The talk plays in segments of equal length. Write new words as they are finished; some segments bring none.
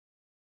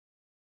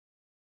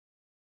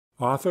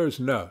Author's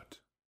Note.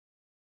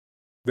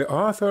 The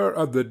author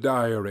of the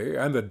diary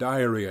and the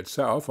diary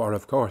itself are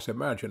of course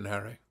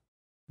imaginary.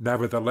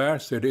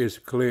 Nevertheless, it is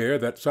clear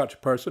that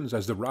such persons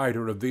as the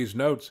writer of these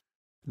notes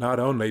not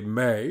only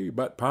may,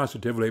 but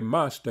positively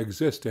must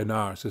exist in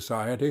our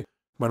society,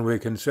 when we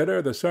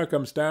consider the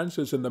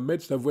circumstances in the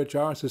midst of which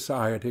our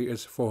society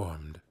is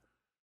formed.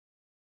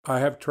 I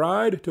have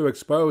tried to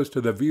expose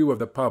to the view of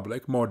the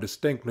public more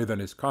distinctly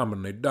than is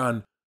commonly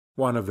done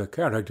one of the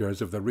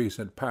characters of the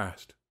recent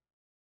past.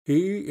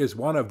 He is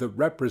one of the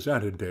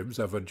representatives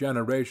of a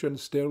generation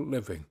still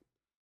living.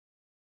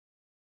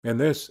 In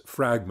this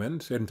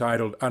fragment,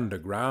 entitled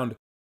Underground,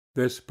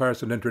 this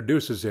person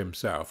introduces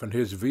himself and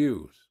his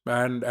views,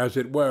 and, as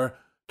it were,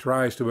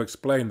 tries to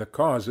explain the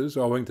causes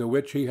owing to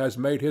which he has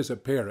made his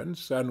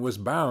appearance and was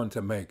bound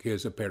to make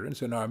his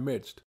appearance in our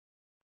midst.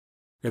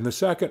 In the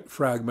second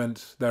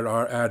fragment there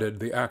are added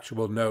the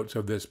actual notes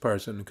of this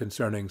person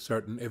concerning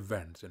certain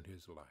events in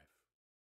his life.